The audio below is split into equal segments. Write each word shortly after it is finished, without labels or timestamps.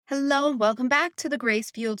Hello, and welcome back to the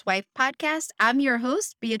Grace Fueled Wife podcast. I'm your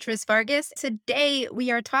host, Beatrice Vargas. Today,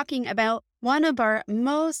 we are talking about one of our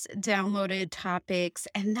most downloaded topics,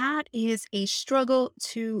 and that is a struggle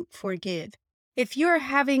to forgive. If you're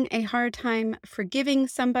having a hard time forgiving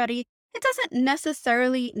somebody, it doesn't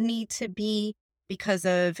necessarily need to be because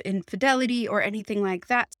of infidelity or anything like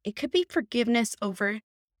that. It could be forgiveness over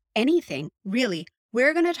anything, really.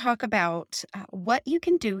 We're going to talk about what you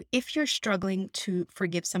can do if you're struggling to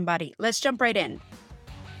forgive somebody. Let's jump right in.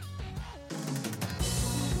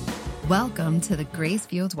 Welcome to the Grace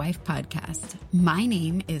Fueled Wife podcast. My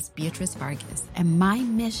name is Beatrice Vargas, and my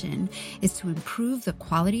mission is to improve the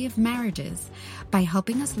quality of marriages by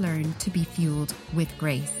helping us learn to be fueled with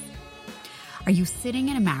grace. Are you sitting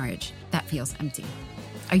in a marriage that feels empty?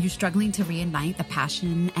 Are you struggling to reignite the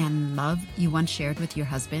passion and love you once shared with your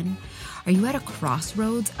husband? Are you at a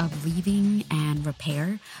crossroads of leaving and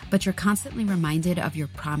repair, but you're constantly reminded of your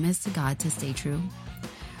promise to God to stay true?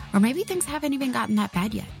 Or maybe things haven't even gotten that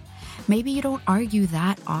bad yet. Maybe you don't argue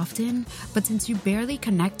that often, but since you barely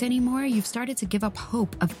connect anymore, you've started to give up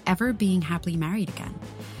hope of ever being happily married again.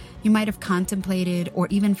 You might have contemplated or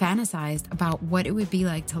even fantasized about what it would be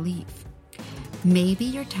like to leave. Maybe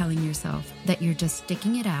you're telling yourself that you're just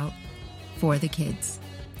sticking it out for the kids.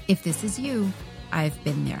 If this is you, I've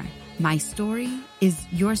been there. My story is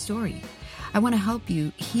your story. I want to help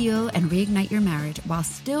you heal and reignite your marriage while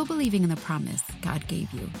still believing in the promise God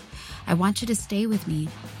gave you. I want you to stay with me,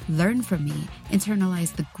 learn from me,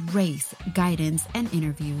 internalize the grace, guidance, and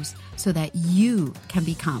interviews so that you can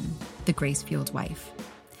become the grace-fueled wife.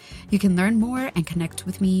 You can learn more and connect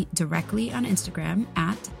with me directly on Instagram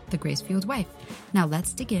at The Grace Fueled Wife. Now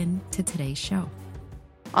let's dig into today's show.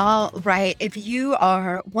 All right. If you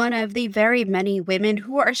are one of the very many women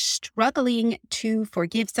who are struggling to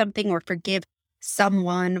forgive something or forgive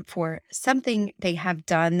someone for something they have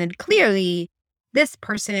done, then clearly this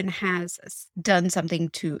person has done something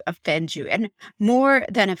to offend you. And more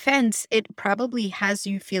than offense, it probably has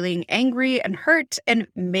you feeling angry and hurt. And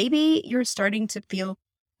maybe you're starting to feel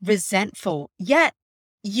resentful, yet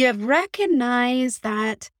you recognize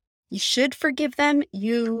that you should forgive them.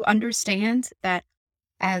 You understand that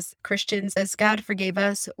as Christians, as God forgave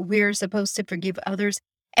us, we're supposed to forgive others.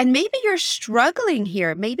 And maybe you're struggling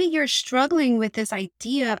here. Maybe you're struggling with this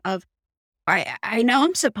idea of, I know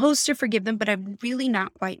I'm supposed to forgive them, but I'm really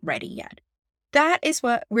not quite ready yet. That is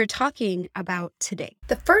what we're talking about today.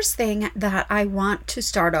 The first thing that I want to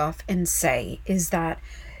start off and say is that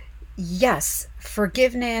yes,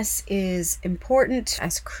 forgiveness is important.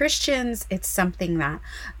 As Christians, it's something that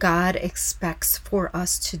God expects for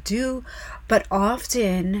us to do. But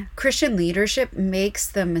often, Christian leadership makes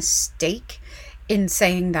the mistake in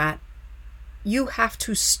saying that you have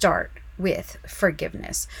to start with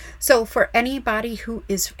forgiveness. So for anybody who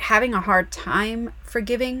is having a hard time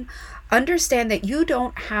forgiving, understand that you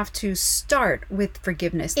don't have to start with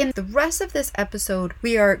forgiveness. In the rest of this episode,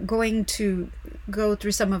 we are going to go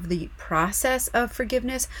through some of the process of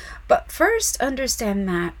forgiveness. But first, understand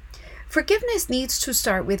that forgiveness needs to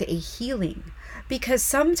start with a healing, because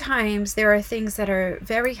sometimes there are things that are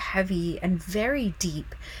very heavy and very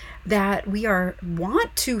deep that we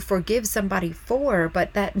want to forgive somebody for,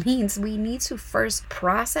 but that means we need to first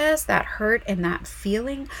process that hurt and that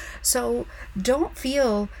feeling. So don't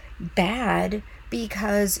feel bad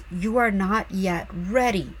because you are not yet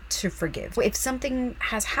ready to forgive. If something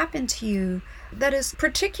has happened to you that is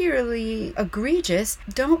particularly egregious,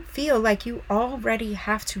 don't feel like you already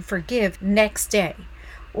have to forgive next day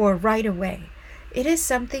or right away. It is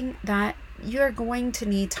something that you're going to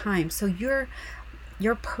need time. So your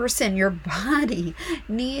person, your body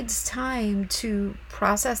needs time to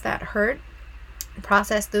process that hurt,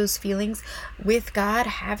 process those feelings with God,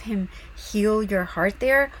 have Him heal your heart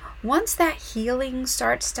there. Once that healing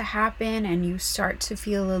starts to happen and you start to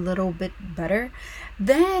feel a little bit better,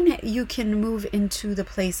 then you can move into the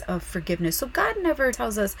place of forgiveness. So God never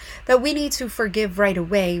tells us that we need to forgive right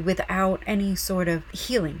away without any sort of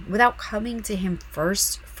healing, without coming to Him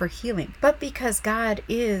first for healing. But because God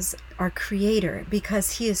is our creator,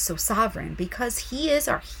 because He is so sovereign, because He is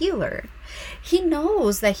our healer, He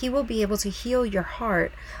knows that He will be able to heal your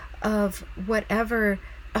heart of whatever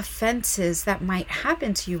offenses that might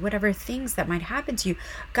happen to you, whatever things that might happen to you.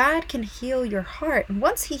 God can heal your heart. And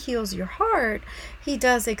once He heals your heart, He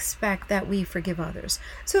does expect that we forgive others.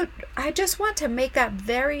 So I just want to make that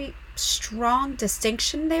very strong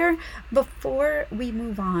distinction there before we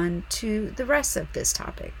move on to the rest of this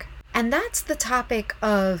topic. And that's the topic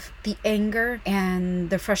of the anger and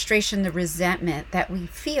the frustration, the resentment that we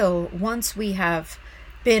feel once we have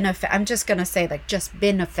been, I'm just going to say just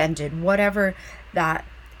been offended, whatever that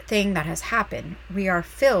thing that has happened, we are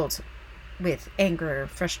filled with anger,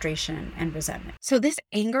 frustration, and resentment. So, this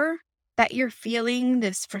anger that you're feeling,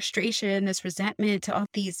 this frustration, this resentment, all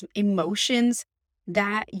these emotions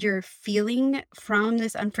that you're feeling from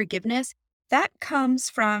this unforgiveness, that comes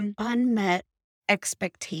from unmet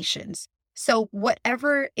expectations. So,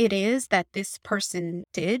 whatever it is that this person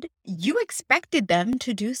did, you expected them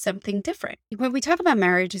to do something different. When we talk about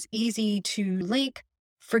marriage, it's easy to link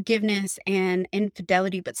forgiveness and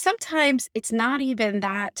infidelity, but sometimes it's not even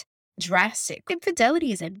that drastic.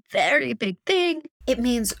 Infidelity is a very big thing. It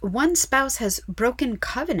means one spouse has broken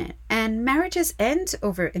covenant and marriages end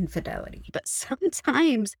over infidelity. But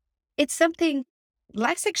sometimes it's something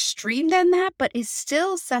less extreme than that, but is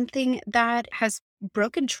still something that has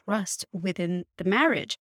broken trust within the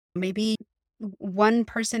marriage. Maybe one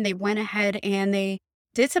person, they went ahead and they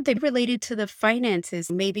did something related to the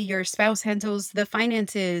finances. Maybe your spouse handles the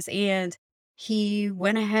finances and he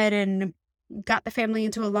went ahead and got the family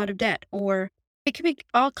into a lot of debt, or it could be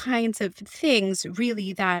all kinds of things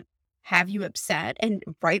really that have you upset, and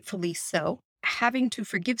rightfully so. Having to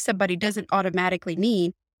forgive somebody doesn't automatically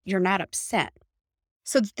mean you're not upset.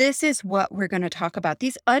 So, this is what we're going to talk about.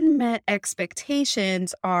 These unmet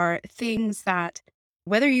expectations are things that,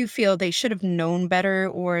 whether you feel they should have known better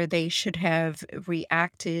or they should have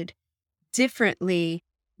reacted differently,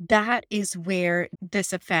 that is where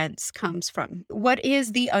this offense comes from. What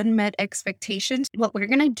is the unmet expectations? What we're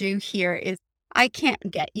going to do here is I can't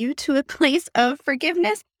get you to a place of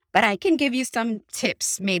forgiveness, but I can give you some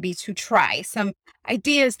tips maybe to try, some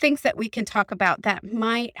ideas, things that we can talk about that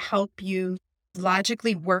might help you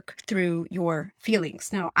logically work through your feelings.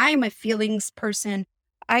 Now, I'm a feelings person.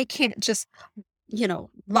 I can't just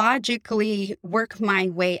logically work my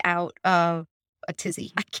way out of a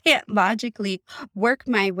tizzy. I can't logically work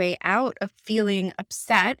my way out of feeling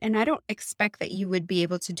upset. And I don't expect that you would be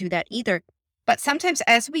able to do that either. But sometimes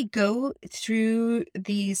as we go through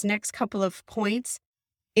these next couple of points,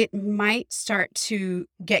 it might start to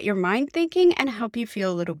get your mind thinking and help you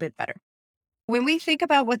feel a little bit better. When we think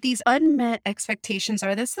about what these unmet expectations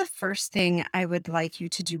are, that's the first thing I would like you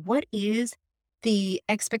to do. What is the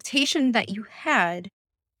expectation that you had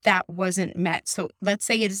that wasn't met? So let's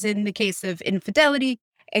say it is in the case of infidelity,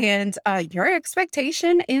 and your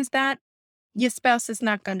expectation is that your spouse is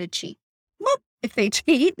not going to cheat. Well, if they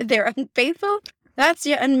cheat, they're unfaithful. That's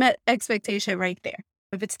your unmet expectation right there.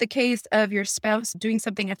 If it's the case of your spouse doing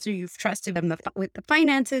something after you've trusted them with the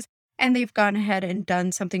finances, and they've gone ahead and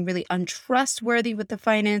done something really untrustworthy with the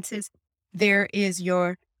finances, there is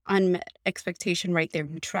your unmet expectation right there.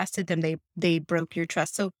 You trusted them, they broke your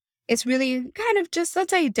trust. So it's really kind of just,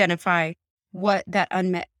 let's identify what that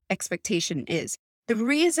unmet expectation is. The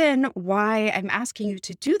reason why I'm asking you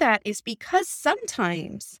to do that is because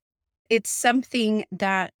sometimes it's something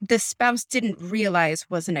that the spouse didn't realize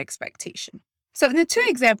was an expectation. So in the two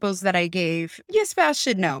examples that I gave, your spouse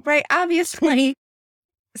should know, right? Obviously,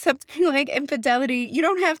 something like infidelity, you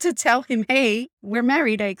don't have to tell him, hey, we're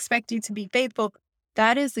married, I expect you to be faithful.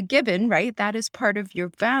 That is a given, right? That is part of your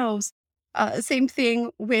vows. Same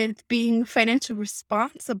thing with being financially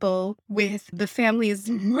responsible with the family's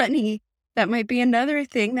money. That might be another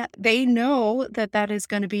thing that they know that that is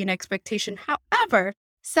going to be an expectation. However,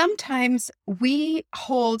 sometimes we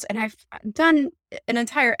hold, and I've done an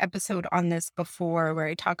entire episode on this before where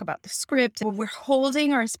I talk about the script, where we're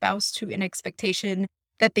holding our spouse to an expectation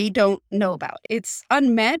that they don't know about. It's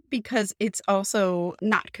unmet because it's also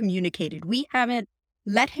not communicated. We haven't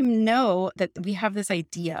let him know that we have this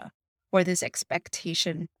idea or this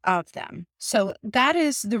expectation of them. So that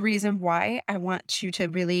is the reason why I want you to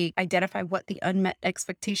really identify what the unmet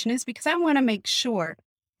expectation is, because I want to make sure,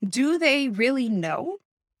 do they really know?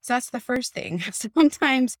 So that's the first thing.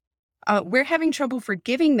 Sometimes we're having trouble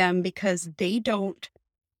forgiving them because they don't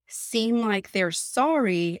seem like they're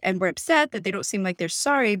sorry, and we're upset that they don't seem like they're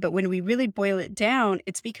sorry. But when we really boil it down,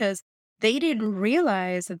 it's because they didn't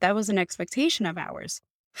realize that that was an expectation of ours.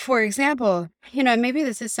 For example, maybe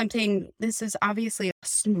this is obviously a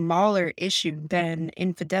smaller issue than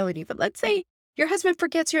infidelity, but let's say your husband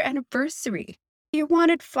forgets your anniversary. You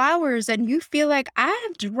wanted flowers and you feel like, I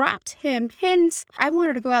have dropped him hints. I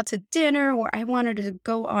wanted to go out to dinner, or I wanted to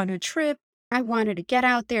go on a trip. I wanted to get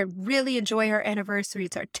out there, really enjoy our anniversary.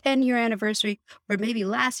 It's our 10-year anniversary, or maybe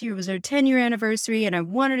last year was our 10-year anniversary, and I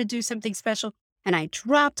wanted to do something special. And I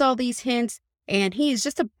dropped all these hints, and he is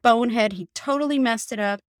just a bonehead. He totally messed it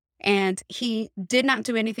up, and he did not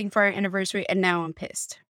do anything for our anniversary, and now I'm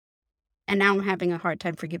pissed. And now I'm having a hard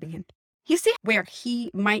time forgiving him. You see where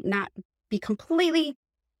he might not be completely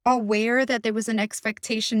aware that there was an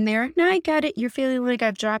expectation there. Now I got it. You're feeling like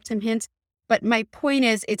I've dropped him hints. But my point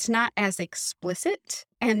is, it's not as explicit.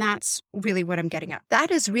 And that's really what I'm getting at.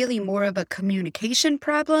 That is really more of a communication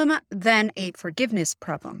problem than a forgiveness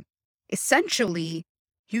problem. Essentially,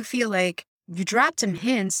 you feel like you dropped him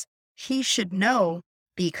hints. He should know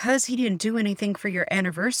because he didn't do anything for your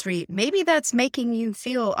anniversary. Maybe that's making you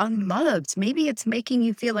feel unloved. Maybe it's making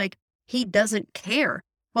you feel like he doesn't care.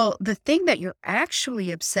 Well, the thing that you're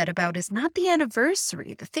actually upset about is not the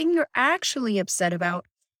anniversary. The thing you're actually upset about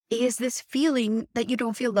is this feeling that you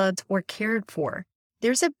don't feel loved or cared for.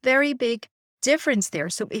 There's a very big difference there.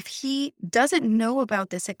 So if he doesn't know about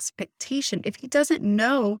this expectation, if he doesn't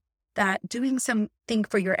know that doing something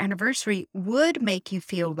for your anniversary would make you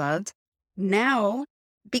feel loved, now,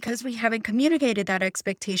 because we haven't communicated that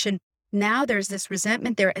expectation, now there's this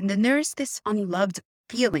resentment there. And then there's this unloved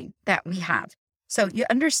feeling that we have. So you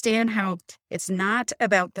understand how it's not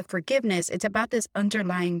about the forgiveness, it's about this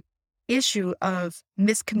underlying issue of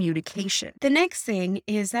miscommunication. The next thing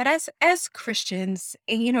is that as Christians,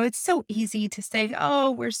 it's so easy to say,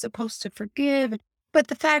 oh, we're supposed to forgive. But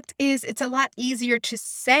the fact is, it's a lot easier to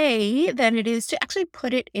say than it is to actually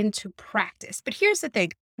put it into practice. But here's the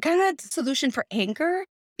thing. God's solution for anger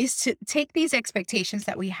is to take these expectations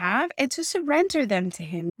that we have and to surrender them to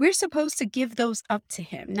him. We're supposed to give those up to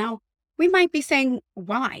him. Now, we might be saying,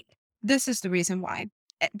 why? This is the reason why.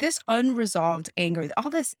 This unresolved anger,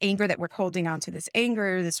 all this anger that we're holding on to, this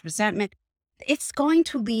anger, this resentment, it's going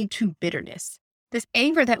to lead to bitterness. This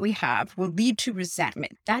anger that we have will lead to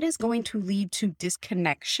resentment. That is going to lead to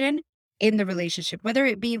disconnection in the relationship, whether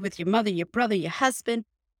it be with your mother, your brother, your husband,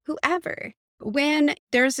 whoever. When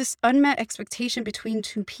there's this unmet expectation between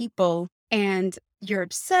two people and you're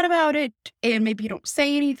upset about it, and maybe you don't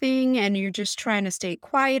say anything and you're just trying to stay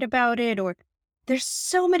quiet about it, or there's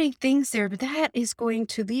so many things there, but that is going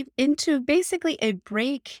to lead into basically a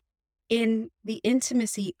break in the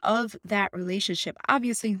intimacy of that relationship.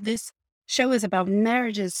 Obviously, this show is about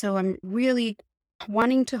marriages, so I'm really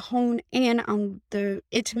wanting to hone in on the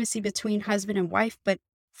intimacy between husband and wife, but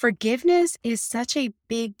forgiveness is such a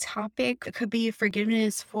big topic. It could be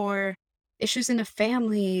forgiveness for issues in the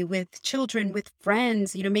family, with children, with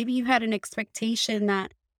friends. Maybe you had an expectation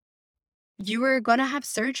that you were going to have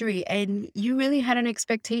surgery and you really had an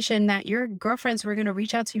expectation that your girlfriends were going to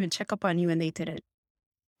reach out to you and check up on you and they didn't.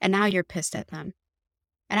 And now you're pissed at them.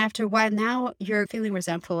 And after a while, now you're feeling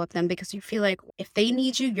resentful of them because you feel like if they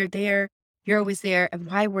need you, you're there, you're always there. And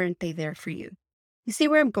why weren't they there for you? You see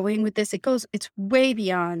where I'm going with this? It's way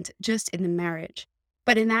beyond just in the marriage.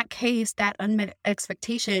 But in that case, that unmet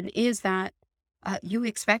expectation is that you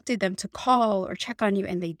expected them to call or check on you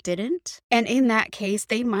and they didn't. And in that case,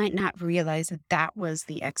 they might not realize that that was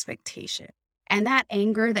the expectation. And that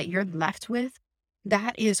anger that you're left with,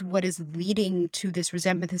 that is what is leading to this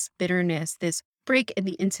resentment, this bitterness, this break in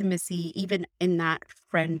the intimacy, even in that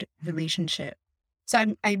friend relationship.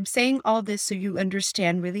 So I'm saying all this so you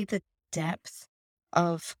understand really the depth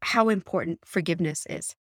of how important forgiveness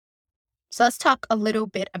is. So let's talk a little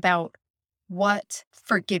bit about what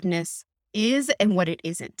forgiveness is and what it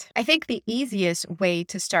isn't. I think the easiest way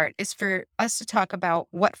to start is for us to talk about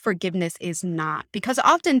what forgiveness is not, because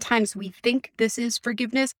oftentimes we think this is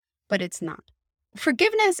forgiveness, but it's not.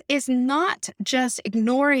 Forgiveness is not just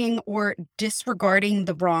ignoring or disregarding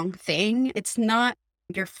the wrong thing. It's not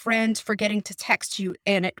your friend forgetting to text you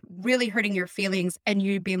and it really hurting your feelings and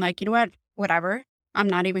you being like, you know what, whatever, I'm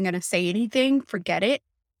not even going to say anything, forget it.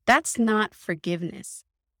 That's not forgiveness.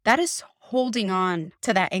 That is holding on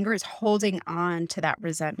to that anger, is holding on to that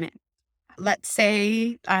resentment. Let's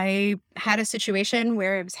say I had a situation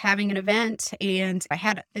where I was having an event and I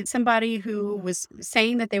had somebody who was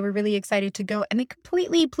saying that they were really excited to go and they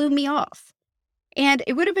completely blew me off. And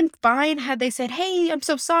it would have been fine had they said, hey, I'm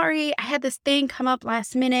so sorry. I had this thing come up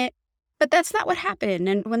last minute, but that's not what happened.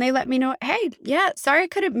 And when they let me know, hey, yeah, sorry I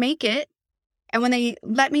couldn't make it. And when they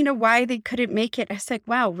let me know why they couldn't make it, I said,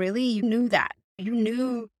 wow, really? You knew that. You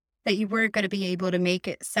knew that you weren't going to be able to make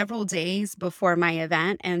it several days before my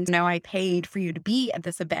event. And now I paid for you to be at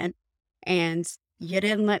this event and you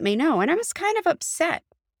didn't let me know. And I was kind of upset.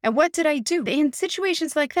 And what did I do? In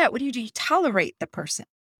situations like that, what do? You tolerate the person.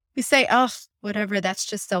 You say, oh, whatever, that's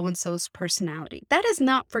just so-and-so's personality. That is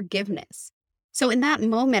not forgiveness. So in that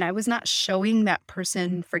moment, I was not showing that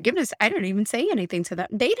person forgiveness. I didn't even say anything to them.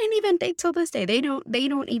 They till this day, they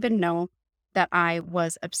don't even know that I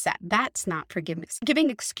was upset. That's not forgiveness. Giving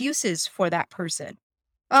excuses for that person.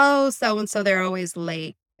 Oh, so-and-so, they're always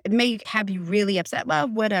late. It may have you really upset. Well,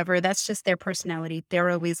 whatever. That's just their personality. They're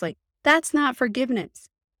always late. That's not forgiveness.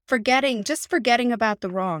 Just forgetting about the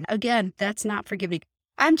wrong. Again, that's not forgiving.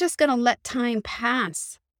 I'm just going to let time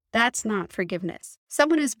pass. That's not forgiveness.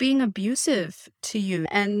 Someone is being abusive to you,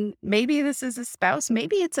 and maybe this is a spouse,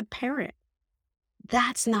 maybe it's a parent.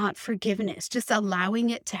 That's not forgiveness. Just allowing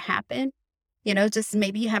it to happen. Just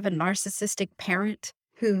maybe you have a narcissistic parent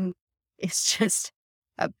who is just,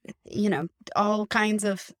 uh, you know, all kinds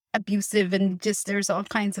of abusive, and just there's all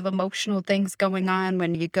kinds of emotional things going on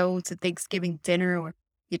when you go to Thanksgiving dinner or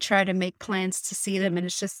you try to make plans to see them. And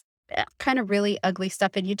it's just kind of really ugly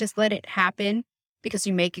stuff. And you just let it happen because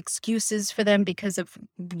you make excuses for them because of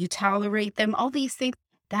you tolerate them, all these things.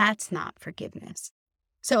 That's not forgiveness.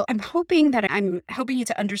 So I'm hoping that I'm helping you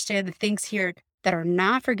to understand the things here that are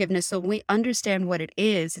not forgiveness. So when we understand what it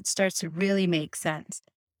is, it starts to really make sense.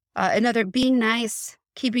 Another, being nice,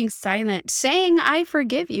 keeping silent, saying, I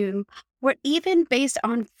forgive you, or even based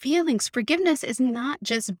on feelings. Forgiveness is not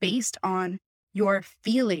just based on your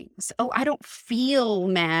feelings. Oh, I don't feel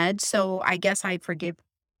mad, so I guess I forgive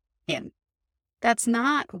him. That's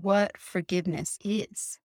not what forgiveness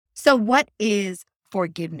is. So, what is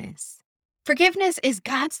forgiveness? Forgiveness is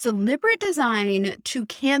God's deliberate design to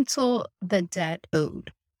cancel the debt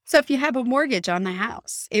owed. So, if you have a mortgage on the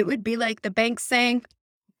house, it would be like the bank saying,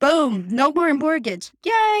 boom, no more mortgage.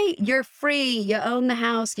 Yay, you're free. You own the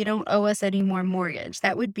house. You don't owe us any more mortgage.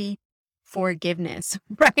 That would be forgiveness,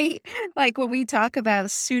 right? Like when we talk about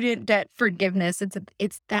student debt forgiveness,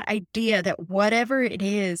 it's that idea that whatever it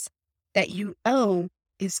is that you owe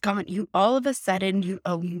is gone. You all of a sudden you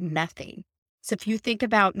owe you nothing. So if you think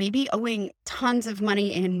about maybe owing tons of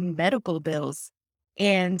money in medical bills,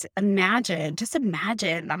 and just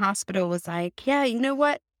imagine the hospital was like, yeah, you know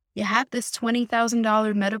what? You have this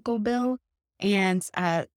 $20,000 medical bill, and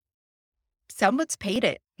someone's paid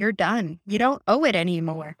it. You're done. You don't owe it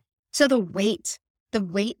anymore. So the weight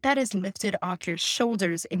that is lifted off your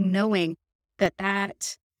shoulders in knowing that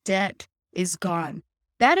that debt is gone.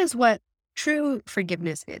 That is what true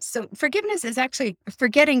forgiveness is. So forgiveness is actually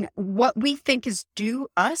forgetting what we think is due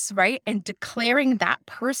us, right? And declaring that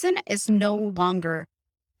person is no longer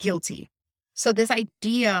guilty. So this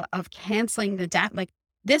idea of canceling the debt, like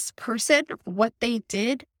this person, what they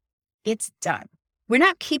did, it's done. We're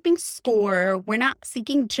not keeping score. We're not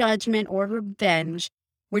seeking judgment or revenge.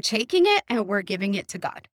 We're taking it and we're giving it to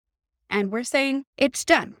God. And we're saying it's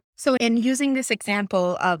done. So in using this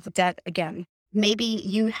example of debt again, maybe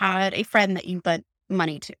you had a friend that you lent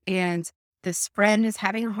money to, and this friend is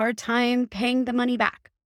having a hard time paying the money back.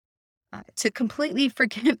 To completely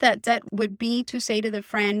forgive that debt would be to say to the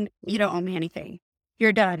friend, you don't owe me anything.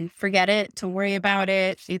 You're done. Forget it. Don't worry about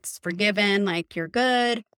it. It's forgiven. Like you're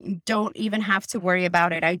good. You don't even have to worry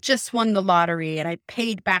about it. I just won the lottery and I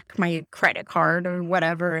paid back my credit card or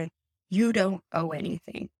whatever. You don't owe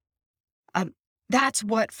anything. Um, that's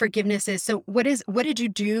what forgiveness is. So what did you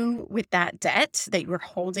do with that debt that you were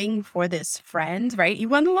holding for this friend, right? You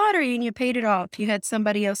won the lottery and you paid it off. You had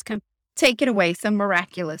somebody else come take it away, some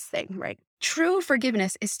miraculous thing, right? True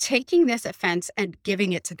forgiveness is taking this offense and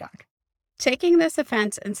giving it to God. Taking this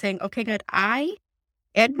offense and saying, okay, God,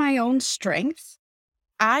 in my own strength,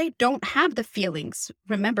 I don't have the feelings.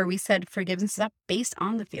 Remember, we said forgiveness is not based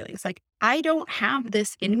on the feelings. Like, I don't have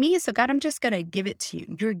this in me. So, God, I'm just going to give it to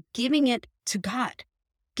you. You're giving it to God,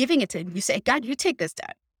 giving it to him. You say, God, you take this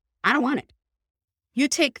debt. I don't want it. You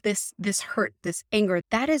take this hurt, this anger.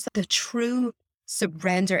 That is the true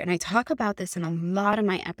surrender. And I talk about this in a lot of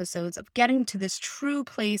my episodes of getting to this true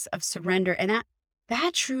place of surrender. And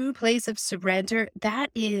that true place of surrender,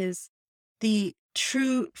 that is the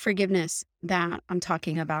true forgiveness that I'm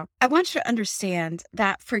talking about. I want you to understand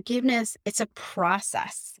that forgiveness, it's a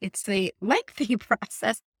process. It's a lengthy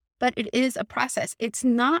process, but it is a process. It's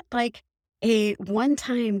not like a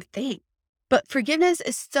one-time thing. But forgiveness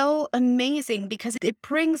is so amazing because it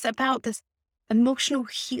brings about this emotional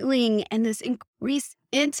healing and this increased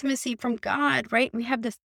intimacy from God, right? We have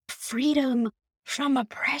this freedom from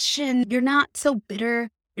oppression. You're not so bitter.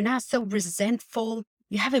 You're not so resentful.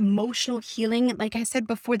 You have emotional healing. Like I said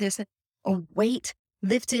before, there's a weight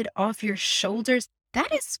lifted off your shoulders.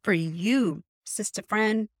 That is for you, sister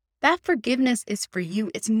friend. That forgiveness is for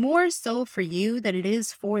you. It's more so for you than it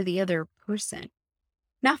is for the other person.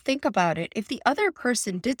 Now think about it. If the other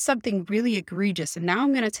person did something really egregious, and now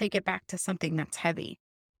I'm going to take it back to something that's heavy.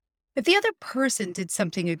 If the other person did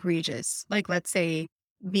something egregious, like let's say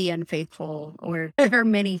be unfaithful, or there are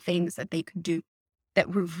many things that they could do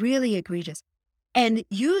that were really egregious, and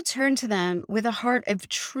you turn to them with a heart of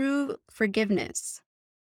true forgiveness,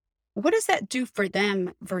 what does that do for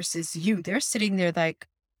them versus you? They're sitting there like,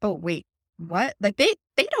 oh, wait, what? Like they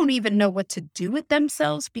don't even know what to do with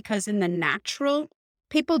themselves, because in the natural,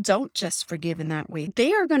 people don't just forgive in that way.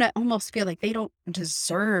 They are going to almost feel like they don't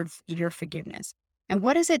deserve your forgiveness. And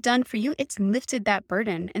what has it done for you? It's lifted that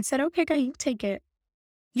burden and said, okay, God, you take it.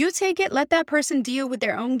 You take it, let that person deal with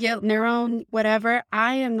their own guilt and their own whatever.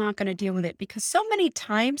 I am not going to deal with it, because so many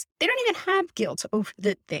times they don't even have guilt over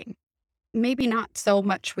the thing. Maybe not so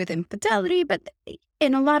much with infidelity, but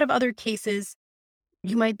in a lot of other cases,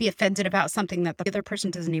 you might be offended about something that the other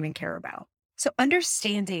person doesn't even care about. So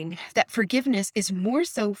understanding that forgiveness is more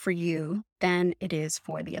so for you than it is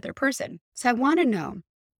for the other person. So I want to know,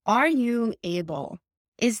 are you able?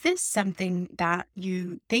 Is this something that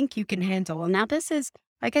you think you can handle? Now, this is,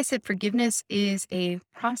 like I said, forgiveness is a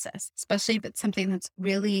process, especially if it's something that's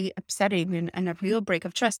really upsetting and a real break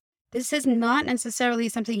of trust. This is not necessarily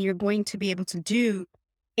something you're going to be able to do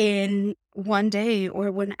in one day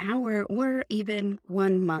or 1 hour or even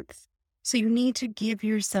 1 month. So you need to give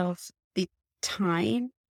yourself the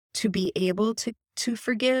time to be able to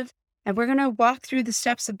forgive. And we're going to walk through the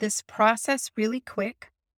steps of this process really quick.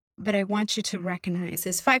 But I want you to recognize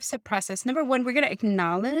this 5-step process. Number one, we're going to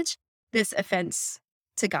acknowledge this offense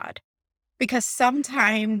to God, because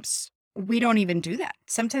sometimes we don't even do that.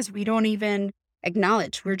 Sometimes we don't even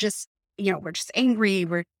acknowledge. We're just angry,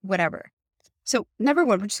 we're whatever. So number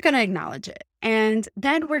one, we're just going to acknowledge it. And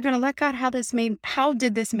then we're going to let God, how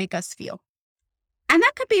did this make us feel? And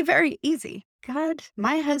that could be very easy. God,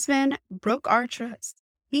 my husband broke our trust.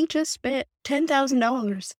 He just spent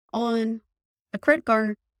 $10,000 on a credit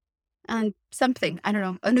card on something. I don't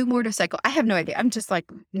know, a new motorcycle. I have no idea. I'm just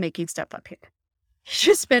like making stuff up here. He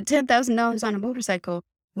just spent $10,000 on a motorcycle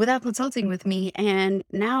without consulting with me. And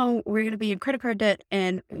now we're going to be in credit card debt,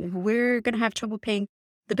 and we're going to have trouble paying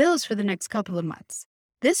the bills for the next couple of months.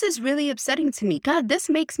 This is really upsetting to me. God, this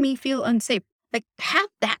makes me feel unsafe. Like, have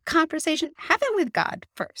that conversation. Have it with God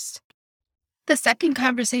first. The second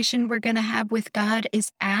conversation we're going to have with God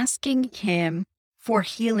is asking Him for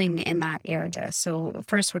healing in that area. So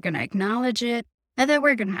first we're going to acknowledge it, and then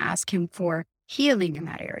we're going to ask Him for healing in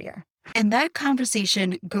that area. And that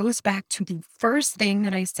conversation goes back to the first thing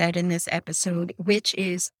that I said in this episode, which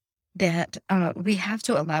is that we have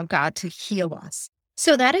to allow God to heal us.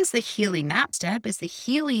 So that is the healing. That step is the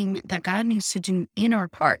healing that God needs to do in our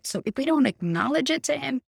heart. So if we don't acknowledge it to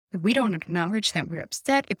Him, if we don't acknowledge that we're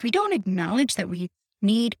upset, if we don't acknowledge that we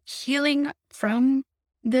need healing from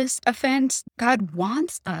this offense, God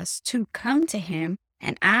wants us to come to Him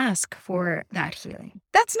and ask for that healing.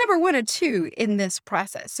 That's number 1 and 2 in this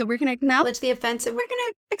process. So we're going to acknowledge the offense, and we're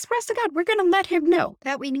going to express to God, we're going to let Him know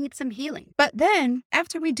that we need some healing. But then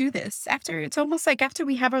after we do this, it's almost like after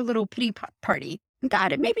we have our little pity party,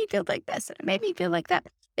 God, it made me feel like this and it made me feel like that.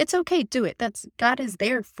 It's okay. Do it. God is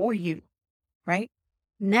there for you, right?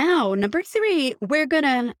 Now, number 3, we're going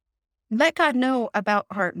to let God know about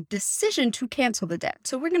our decision to cancel the debt.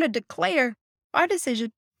 So we're going to declare our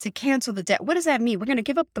decision to cancel the debt. What does that mean? We're going to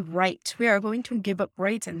give up the right. We are going to give up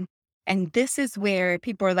rights. And this is where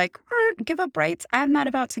people are like, give up rights. I'm not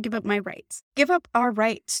about to give up my rights. Give up our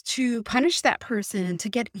rights to punish that person, to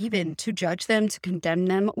get even, to judge them, to condemn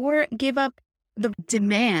them, or give up the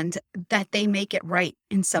demand that they make it right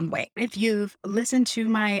in some way. If you've listened to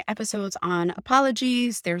my episodes on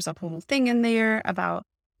apologies, there's a whole thing in there about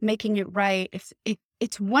making it right. If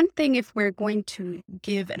it's one thing if we're going to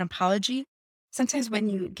give an apology. Sometimes when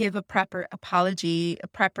you give a proper apology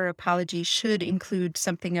should include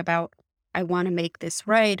something about, I want to make this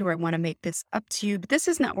right, or I want to make this up to you. But this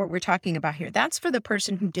is not what we're talking about here. That's for the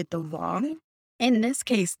person who did the wrong. In this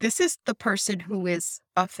case, this is the person who is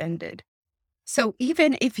offended. So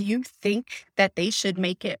even if you think that they should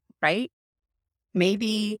make it right,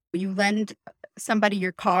 maybe you lend somebody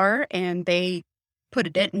your car and they put a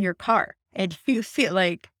dent in your car, and you feel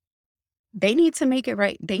like they need to make it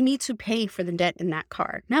right. They need to pay for the debt in that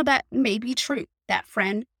car. Now, that may be true. That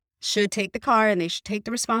friend should take the car and they should take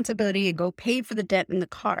the responsibility and go pay for the debt in the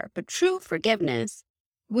car. But true forgiveness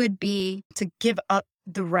would be to give up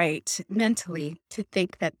the right mentally to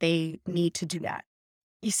think that they need to do that.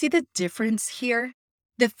 You see the difference here?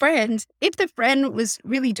 If the friend was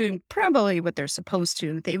really doing probably what they're supposed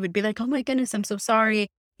to, they would be like, oh my goodness, I'm so sorry.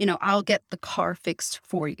 I'll get the car fixed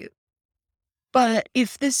for you. But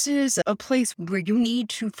if this is a place where you need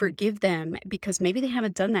to forgive them because maybe they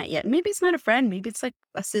haven't done that yet, maybe it's not a friend, maybe it's like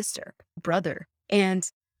a sister, brother, and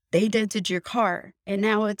they dented your car. And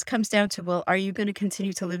now it comes down to, well, are you going to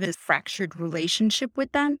continue to live in a fractured relationship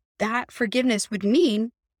with them? That forgiveness would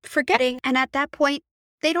mean forgetting. And at that point,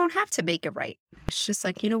 they don't have to make it right. It's just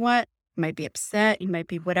like, you know what? You might be upset, you might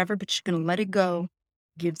be whatever, but you're going to let it go,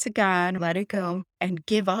 give to God, let it go, and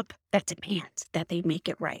give up that demand that they make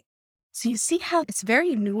it right. So you see how it's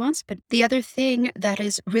very nuanced. But the other thing that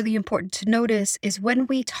is really important to notice is when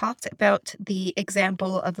we talked about the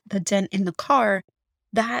example of the dent in the car,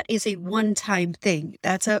 that is a one-time thing.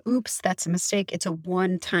 That's a oops, that's a mistake. It's a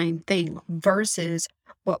one-time thing versus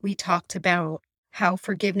what we talked about, how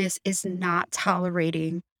forgiveness is not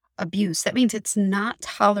tolerating abuse. That means it's not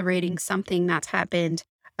tolerating something that's happened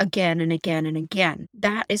again and again and again.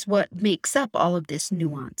 That is what makes up all of this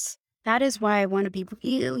nuance. That is why I want to be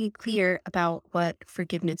really clear about what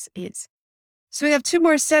forgiveness is. So we have two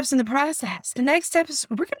more steps in the process. The next step is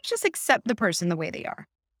we're going to just accept the person the way they are.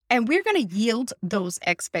 And we're going to yield those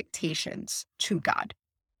expectations to God.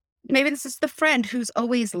 Maybe this is the friend who's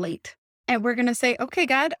always late. And we're going to say, okay,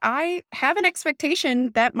 God, I have an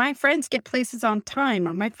expectation that my friends get places on time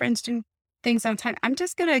or my friends do things on time. I'm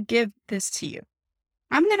just going to give this to you.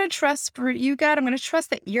 I'm going to trust for you, God. I'm going to trust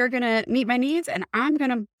that you're going to meet my needs and I'm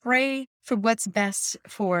going to pray for what's best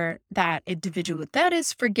for that individual. That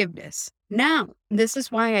is forgiveness. Now, this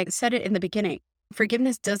is why I said it in the beginning.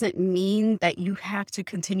 Forgiveness doesn't mean that you have to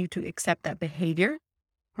continue to accept that behavior,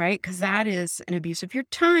 right? Because that is an abuse of your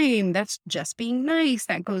time. That's just being nice.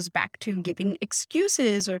 That goes back to giving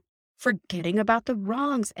excuses or forgetting about the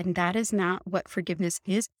wrongs. And that is not what forgiveness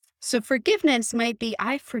is. So forgiveness might be,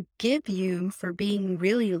 I forgive you for being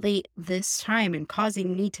really late this time and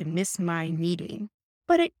causing me to miss my meeting.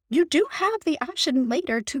 But you do have the option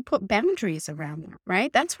later to put boundaries around that,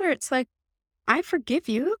 right? That's where it's like, I forgive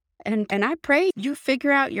you. And I pray you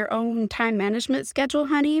figure out your own time management schedule,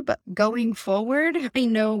 honey. But going forward, I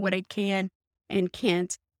know what I can and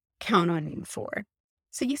can't count on you for.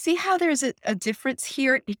 So you see how there's a difference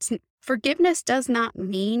here? Forgiveness does not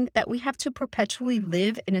mean that we have to perpetually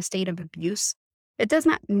live in a state of abuse. It does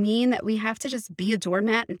not mean that we have to just be a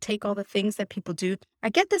doormat and take all the things that people do. I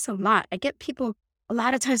get this a lot. I get people a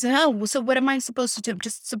lot of times, oh, well, so what am I supposed to do? I'm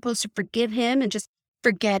just supposed to forgive him and just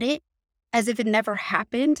forget it as if it never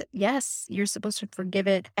happened. Yes, you're supposed to forgive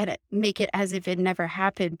it and make it as if it never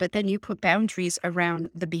happened, but then you put boundaries around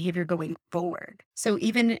the behavior going forward. So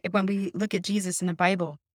even when we look at Jesus in the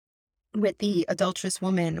Bible, with the adulterous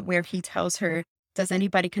woman where he tells her, does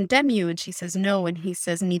anybody condemn you? And she says, no. And he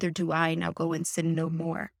says, neither do I. Now go and sin no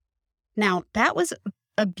more. Now that was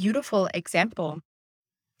a beautiful example.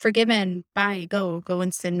 Forgiven, bye, go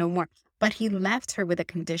and sin no more. But he left her with a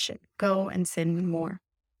condition, go and sin no more.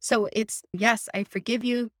 So it's, yes, I forgive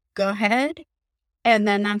you. Go ahead. And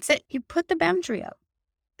then that's it. You put the boundary up.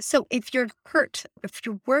 So if you're hurt, if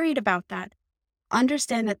you're worried about that,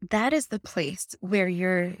 understand that that is the place where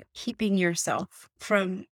you're keeping yourself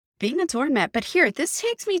from being a doormat. But here, this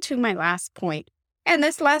takes me to my last point. And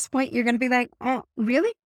this last point, you're going to be like, oh,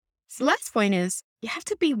 really? So the last point is you have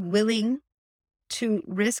to be willing to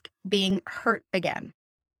risk being hurt again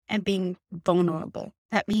and being vulnerable.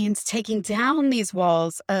 That means taking down these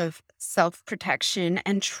walls of self-protection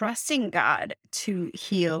and trusting God to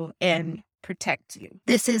heal and protect you.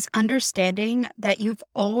 This is understanding that you've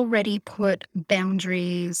already put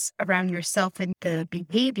boundaries around yourself and the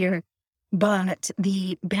behavior, but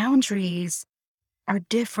the boundaries are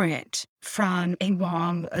different from a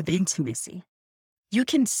wall of intimacy. You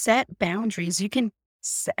can set boundaries. You can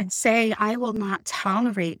say, I will not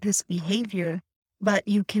tolerate this behavior, but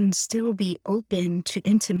you can still be open to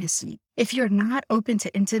intimacy. If you're not open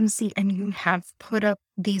to intimacy and you have put up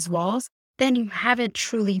these walls, then you haven't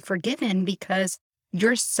truly forgiven because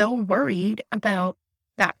you're so worried about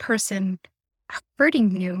that person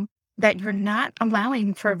hurting you that you're not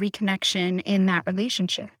allowing for a reconnection in that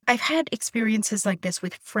relationship. I've had experiences like this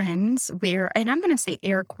with friends where, and I'm going to say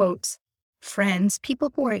air quotes, friends,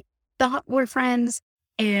 people who I thought were friends,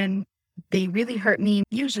 and they really hurt me,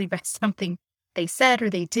 usually by something they said or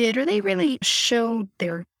they did, or they really showed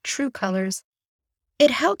their true colors. It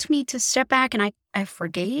helped me to step back and I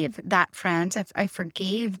forgave that friend. I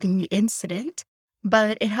forgave the incident,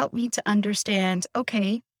 but it helped me to understand,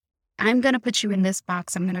 okay, I'm going to put you in this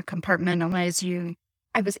box. I'm going to compartmentalize you.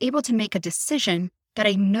 I was able to make a decision that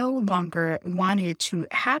I no longer wanted to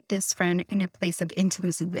have this friend in a place of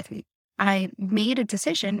intimacy with me. I made a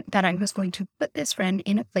decision that I was going to put this friend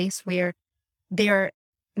in a place where they're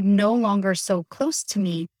no longer so close to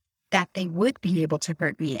me that they would be able to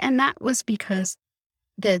hurt me. And that was because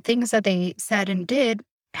the things that they said and did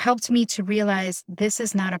helped me to realize this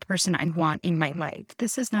is not a person I want in my life.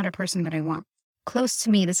 This is not a person that I want close to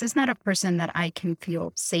me. This is not a person that I can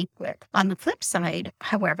feel safe with. On the flip side,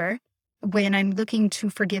 however, when I'm looking to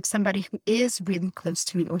forgive somebody who is really close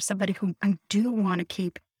to me or somebody who I do want to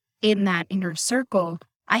keep in that inner circle,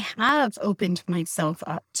 I have opened myself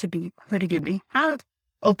up to be forgiving me. I have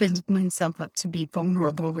opened myself up to be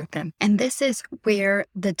vulnerable with them. And this is where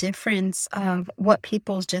the difference of what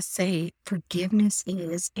people just say forgiveness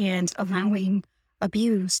is and allowing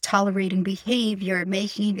abuse, tolerating behavior,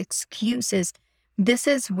 making excuses, This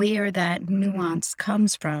is where that nuance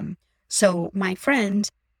comes from. So my friend,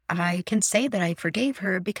 I can say that I forgave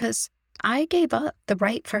her because I gave up the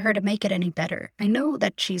right for her to make it any better. I know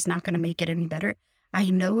that she's not going to make it any better.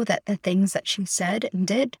 I know that the things that she said and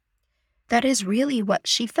did, that is really what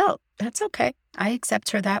she felt. That's okay. I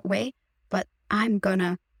accept her that way, but I'm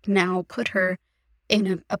gonna now put her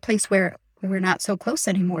in a place where we're not so close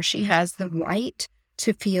anymore. She has the right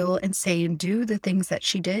to feel and say and do the things that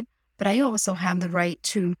she did, but I also have the right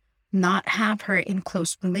to not have her in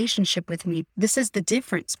close relationship with me. This is the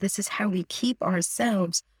difference. This is how we keep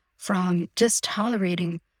ourselves from just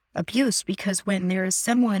tolerating abuse, because when there is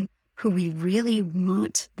someone who we really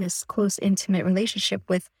want this close, intimate relationship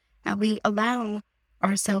with, and we allow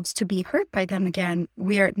ourselves to be hurt by them again,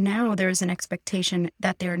 where now there's an expectation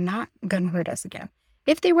that they're not going to hurt us again.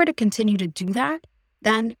 If they were to continue to do that,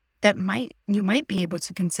 then you might be able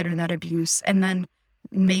to consider that abuse. And then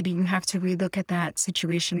maybe you have to relook at that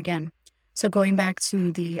situation again. So going back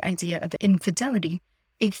to the idea of infidelity,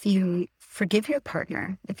 if you forgive your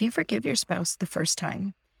partner, if you forgive your spouse the first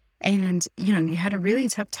time, and you had a really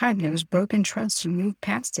tough time, there was broken trust, you moved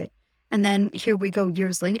past it, and then here we go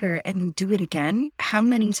years later and you do it again, how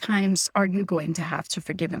many times are you going to have to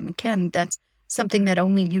forgive him again? That's something that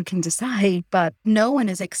only you can decide, but no one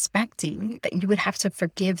is expecting that you would have to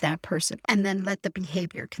forgive that person and then let the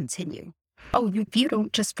behavior continue. Oh, if you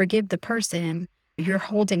don't just forgive the person, you're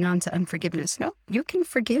holding on to unforgiveness. No, you can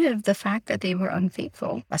forgive the fact that they were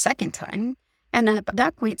unfaithful a second time. And at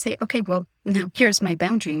that point say, okay, well, now here's my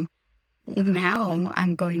boundary. Now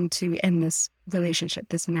I'm going to end this relationship,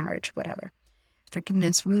 this marriage, whatever.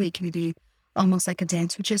 Forgiveness really can be almost like a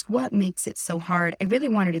dance, which is what makes it so hard. I really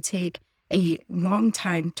wanted to take a long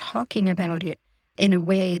time talking about it in a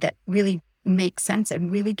way that really makes sense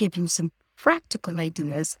and really give you some practical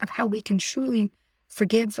ideas of how we can truly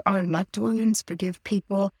forgive our loved ones, forgive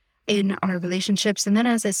people in our relationships. And then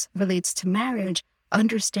as this relates to marriage,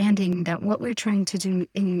 understanding that what we're trying to do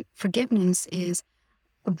in forgiveness is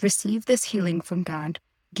receive this healing from God,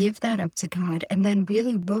 give that up to God, and then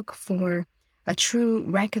really look for a true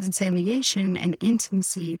reconciliation and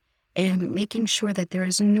intimacy, and making sure that there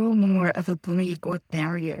is no more of a break or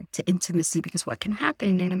barrier to intimacy. Because what can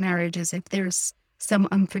happen in a marriage is if there's some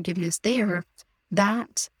unforgiveness there,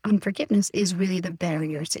 that unforgiveness is really the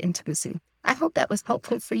barrier to intimacy. I hope that was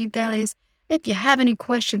helpful for you guys. If you have any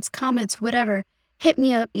questions, comments, whatever, hit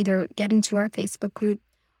me up, either get into our Facebook group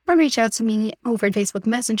or reach out to me over Facebook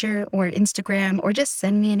Messenger or Instagram, or just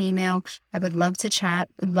send me an email. I would love to chat.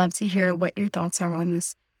 I'd love to hear what your thoughts are on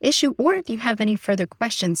this issue, or if you have any further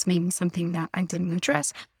questions, maybe something that I didn't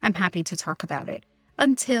address, I'm happy to talk about it.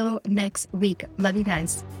 Until next week, love you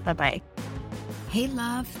guys. Bye-bye. Hey,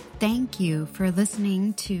 love, thank you for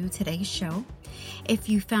listening to today's show. If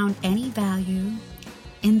you found any value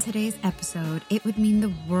in today's episode, it would mean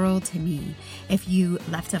the world to me if you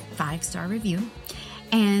left a 5-star review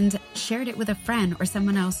and shared it with a friend or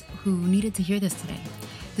someone else who needed to hear this today.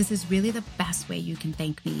 This is really the best way you can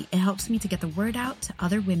thank me. It helps me to get the word out to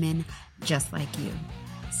other women just like you.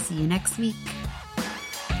 See you next week.